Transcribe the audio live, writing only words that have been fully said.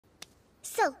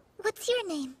So, what's your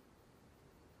name?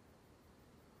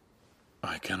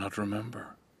 I cannot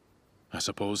remember. I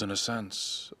suppose in a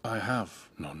sense, I have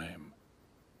no name.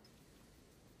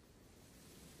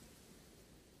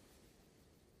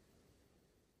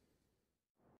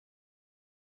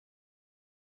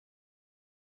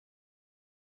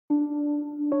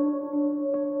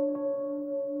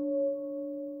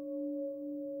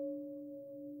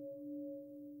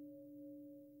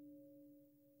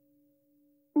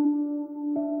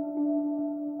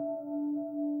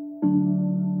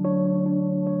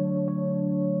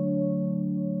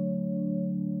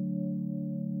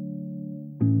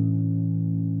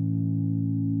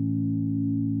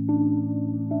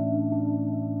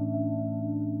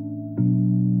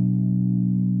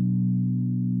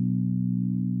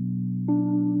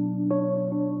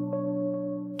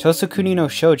 Totsukuni no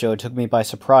Shoujo took me by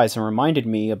surprise and reminded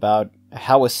me about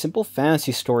how a simple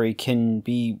fantasy story can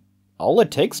be all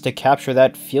it takes to capture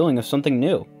that feeling of something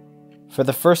new. For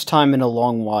the first time in a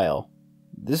long while,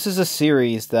 this is a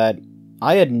series that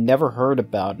I had never heard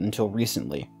about until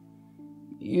recently.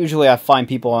 Usually I find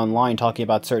people online talking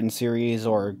about certain series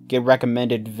or get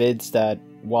recommended vids that,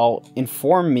 while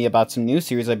inform me about some new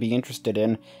series I'd be interested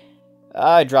in,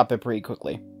 I drop it pretty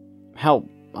quickly. Hell,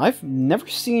 I've never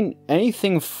seen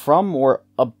anything from or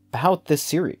about this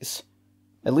series.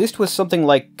 At least with something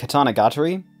like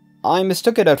Katanagatari, I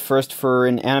mistook it at first for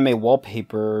an anime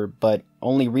wallpaper, but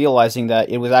only realizing that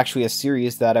it was actually a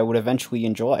series that I would eventually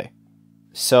enjoy.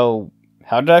 So,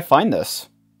 how did I find this?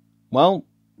 Well,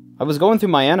 I was going through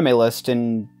my anime list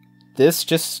and this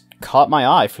just caught my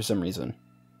eye for some reason.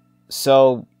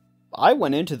 So, I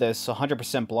went into this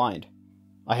 100% blind.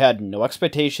 I had no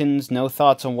expectations, no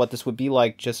thoughts on what this would be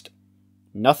like, just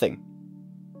nothing.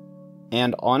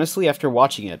 And honestly, after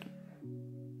watching it,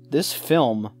 this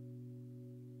film,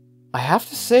 I have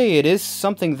to say it is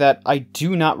something that I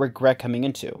do not regret coming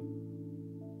into.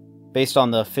 Based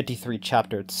on the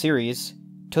 53-chapter series,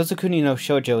 Totsukuni no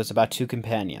Shoujo is about two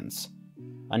companions,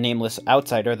 a nameless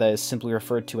outsider that is simply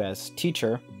referred to as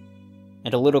Teacher,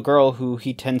 and a little girl who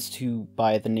he tends to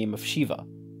by the name of Shiva.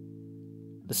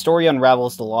 The story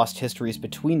unravels the lost histories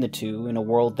between the two in a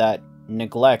world that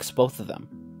neglects both of them.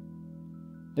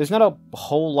 There's not a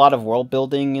whole lot of world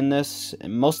building in this,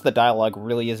 and most of the dialogue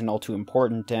really isn't all too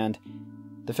important, and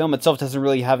the film itself doesn't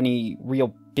really have any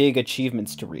real big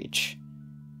achievements to reach.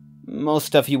 Most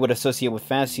stuff you would associate with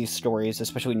fantasy stories,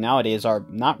 especially nowadays, are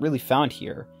not really found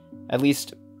here, at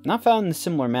least not found in a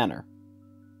similar manner.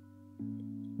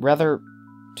 Rather,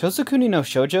 Totsukuni no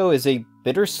Shoujo is a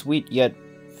bittersweet yet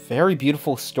very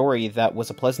beautiful story that was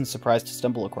a pleasant surprise to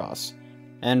stumble across.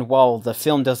 And while the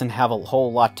film doesn't have a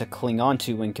whole lot to cling on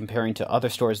to when comparing to other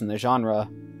stories in the genre,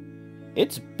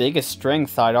 its biggest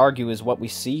strength, I'd argue, is what we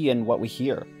see and what we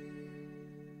hear.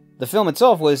 The film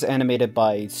itself was animated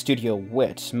by Studio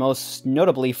Wit, most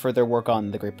notably for their work on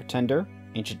The Great Pretender,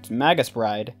 Ancient Magus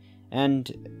Bride,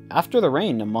 and After the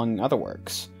Rain, among other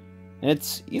works. And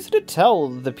it's easy to tell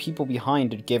the people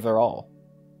behind it gave their all.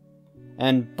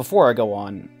 And before I go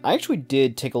on, I actually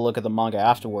did take a look at the manga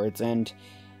afterwards, and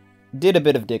did a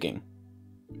bit of digging.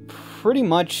 Pretty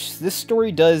much, this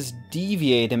story does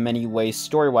deviate in many ways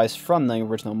story-wise from the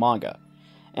original manga,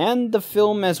 and the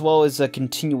film as well as a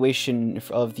continuation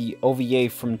of the OVA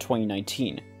from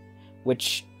 2019,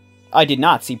 which I did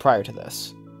not see prior to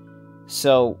this.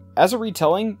 So, as a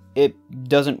retelling, it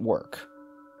doesn't work,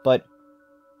 but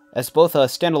as both a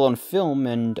standalone film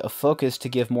and a focus to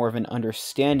give more of an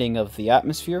understanding of the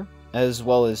atmosphere, as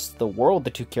well as the world the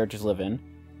two characters live in,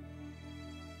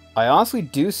 I honestly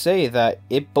do say that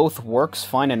it both works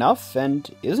fine enough and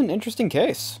is an interesting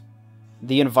case.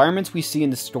 The environments we see in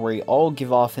the story all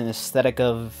give off an aesthetic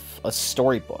of a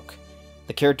storybook.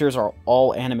 The characters are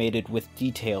all animated with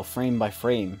detail, frame by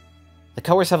frame. The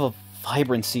colors have a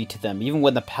vibrancy to them, even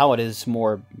when the palette is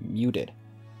more muted.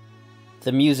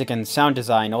 The music and sound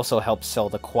design also helps sell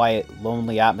the quiet,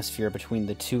 lonely atmosphere between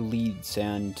the two leads,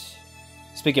 and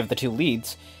speaking of the two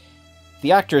leads,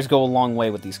 the actors go a long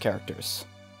way with these characters.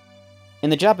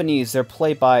 In the Japanese, they're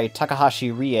played by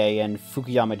Takahashi Rie and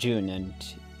Fukuyama Jun, and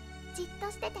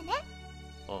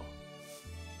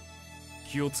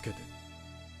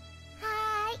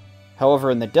however,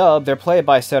 in the dub, they're played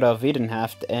by Sarah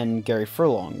Wiedenhaft and Gary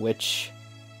Furlong, which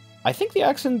I think the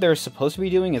accent they're supposed to be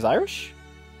doing is Irish?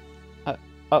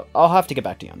 I'll have to get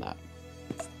back to you on that.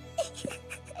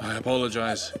 I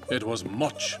apologize. It was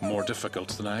much more difficult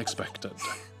than I expected.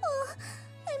 Oh,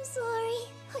 I'm sorry.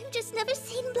 I've just never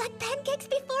seen black pancakes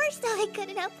before, so I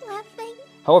couldn't help laughing.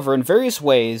 However, in various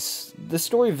ways, the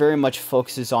story very much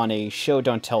focuses on a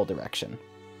show-don't-tell direction.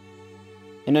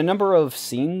 In a number of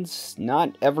scenes,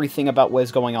 not everything about what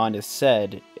is going on is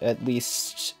said, at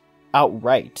least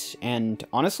outright, and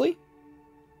honestly,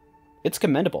 it's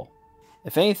commendable.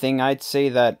 If anything, I'd say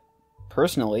that,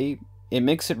 personally, it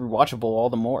makes it rewatchable all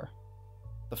the more.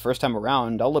 The first time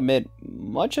around, I'll admit,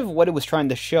 much of what it was trying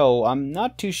to show, I'm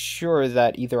not too sure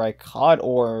that either I caught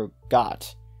or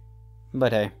got.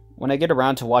 But hey, when I get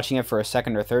around to watching it for a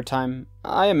second or third time,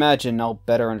 I imagine I'll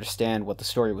better understand what the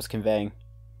story was conveying.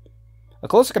 A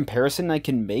closer comparison I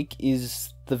can make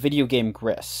is the video game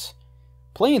Gris.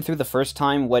 Playing through the first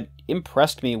time, what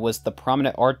impressed me was the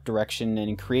prominent art direction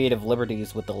and creative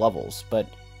liberties with the levels, but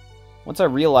once I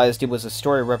realized it was a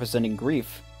story representing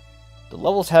grief, the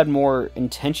levels had more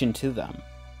intention to them.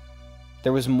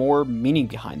 There was more meaning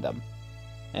behind them,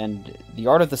 and the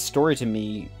art of the story to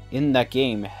me in that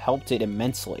game helped it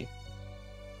immensely.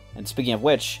 And speaking of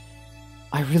which,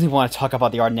 I really want to talk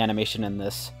about the art and animation in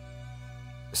this.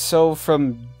 So,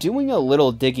 from doing a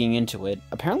little digging into it,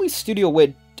 apparently Studio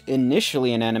Wit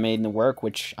initially in animating the work,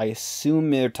 which I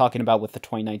assume they're talking about with the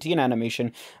 2019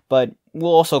 animation, but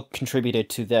will also contributed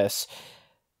to this.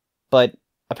 But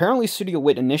apparently Studio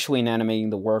Wit initially in animating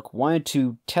the work wanted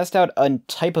to test out a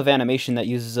type of animation that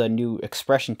uses a new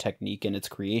expression technique in its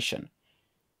creation.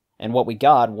 And what we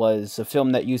got was a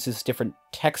film that uses different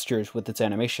textures with its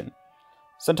animation.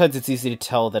 Sometimes it's easy to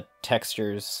tell the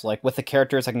textures, like with the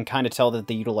characters I can kind of tell that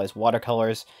they utilize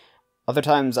watercolors. Other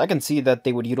times I can see that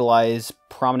they would utilize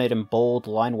prominent and bold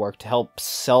line work to help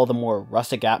sell the more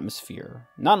rustic atmosphere,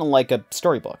 not unlike a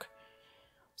storybook.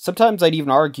 Sometimes I'd even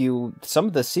argue some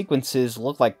of the sequences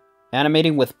look like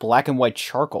animating with black and white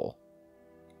charcoal.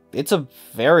 It's a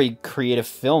very creative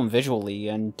film visually,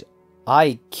 and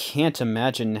I can't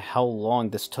imagine how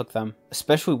long this took them,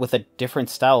 especially with a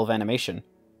different style of animation.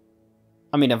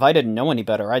 I mean, if I didn't know any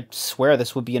better, I'd swear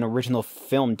this would be an original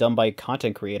film done by a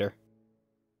content creator.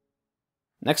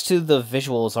 Next to the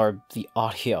visuals are the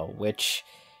audio, which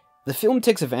the film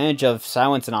takes advantage of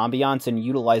silence and ambiance and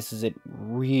utilizes it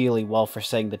really well for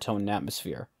setting the tone and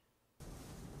atmosphere.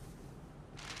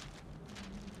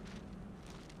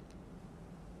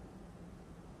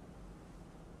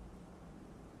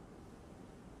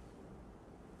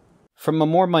 From a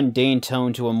more mundane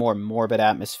tone to a more morbid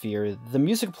atmosphere, the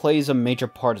music plays a major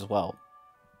part as well.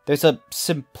 There's a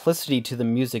simplicity to the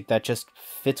music that just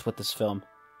fits with this film.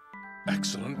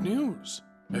 Excellent news.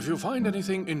 If you find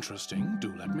anything interesting,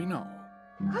 do let me know.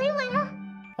 I will.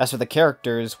 As for the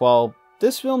characters, while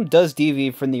this film does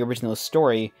deviate from the original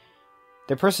story,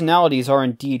 their personalities are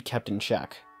indeed kept in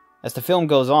check. As the film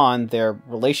goes on, their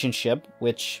relationship,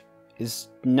 which is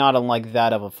not unlike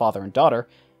that of a father and daughter,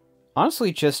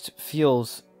 honestly just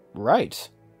feels right.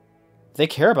 They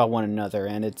care about one another,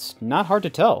 and it's not hard to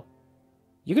tell.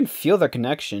 You can feel their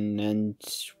connection, and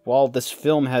while this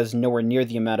film has nowhere near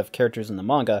the amount of characters in the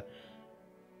manga,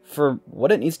 for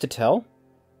what it needs to tell,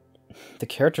 the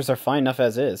characters are fine enough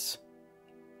as is.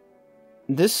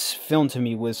 This film to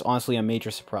me was honestly a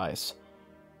major surprise.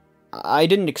 I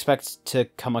didn't expect to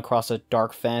come across a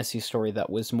dark fantasy story that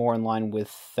was more in line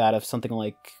with that of something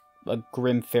like a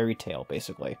grim fairy tale,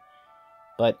 basically.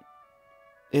 But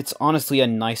it's honestly a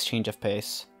nice change of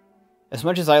pace. As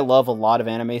much as I love a lot of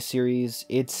anime series,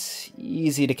 it's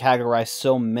easy to categorize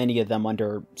so many of them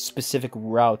under specific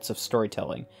routes of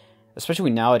storytelling,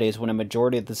 especially nowadays when a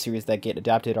majority of the series that get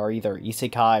adapted are either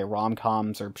isekai,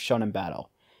 rom-coms, or shonen battle.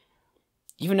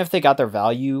 Even if they got their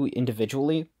value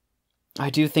individually, I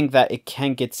do think that it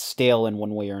can get stale in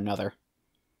one way or another.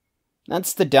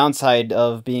 That's the downside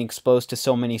of being exposed to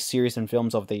so many series and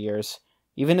films over the years.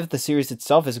 Even if the series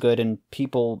itself is good and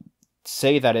people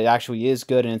say that it actually is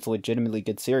good and it's a legitimately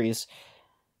good series,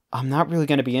 I'm not really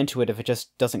going to be into it if it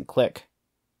just doesn't click.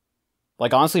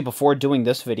 Like, honestly, before doing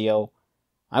this video,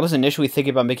 I was initially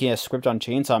thinking about making a script on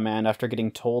Chainsaw Man after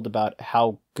getting told about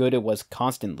how good it was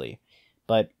constantly,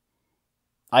 but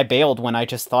I bailed when I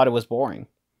just thought it was boring.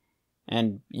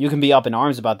 And you can be up in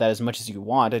arms about that as much as you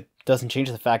want, it doesn't change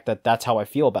the fact that that's how I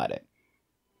feel about it.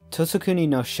 Totsukuni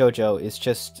no Shoujo is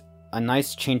just a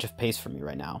nice change of pace for me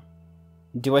right now.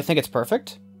 Do I think it's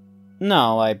perfect?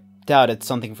 No, I doubt it's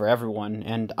something for everyone,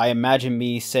 and I imagine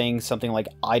me saying something like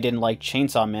I didn't like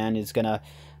Chainsaw Man is gonna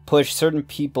push certain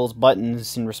people's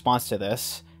buttons in response to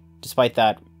this, despite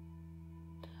that.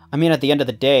 I mean, at the end of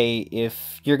the day,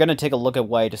 if you're gonna take a look at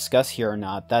what I discuss here or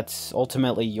not, that's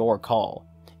ultimately your call.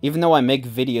 Even though I make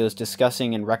videos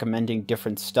discussing and recommending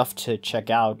different stuff to check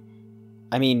out,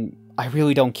 I mean, I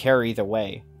really don't care either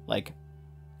way,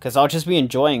 because I'll just be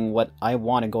enjoying what I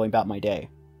want and going about my day.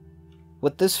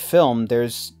 With this film,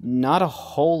 there's not a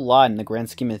whole lot in the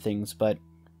grand scheme of things, but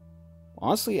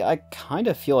honestly, I kind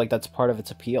of feel like that's part of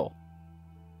its appeal.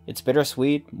 It's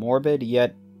bittersweet, morbid,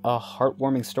 yet a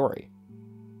heartwarming story.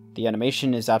 The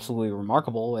animation is absolutely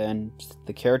remarkable, and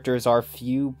the characters are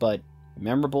few but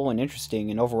memorable and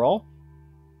interesting, and overall,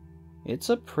 it's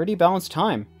a pretty balanced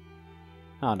time.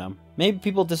 I don't know, maybe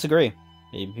people disagree,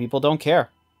 maybe people don't care,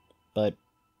 but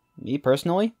me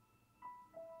personally,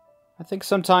 I think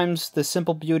sometimes the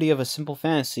simple beauty of a simple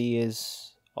fantasy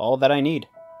is all that I need.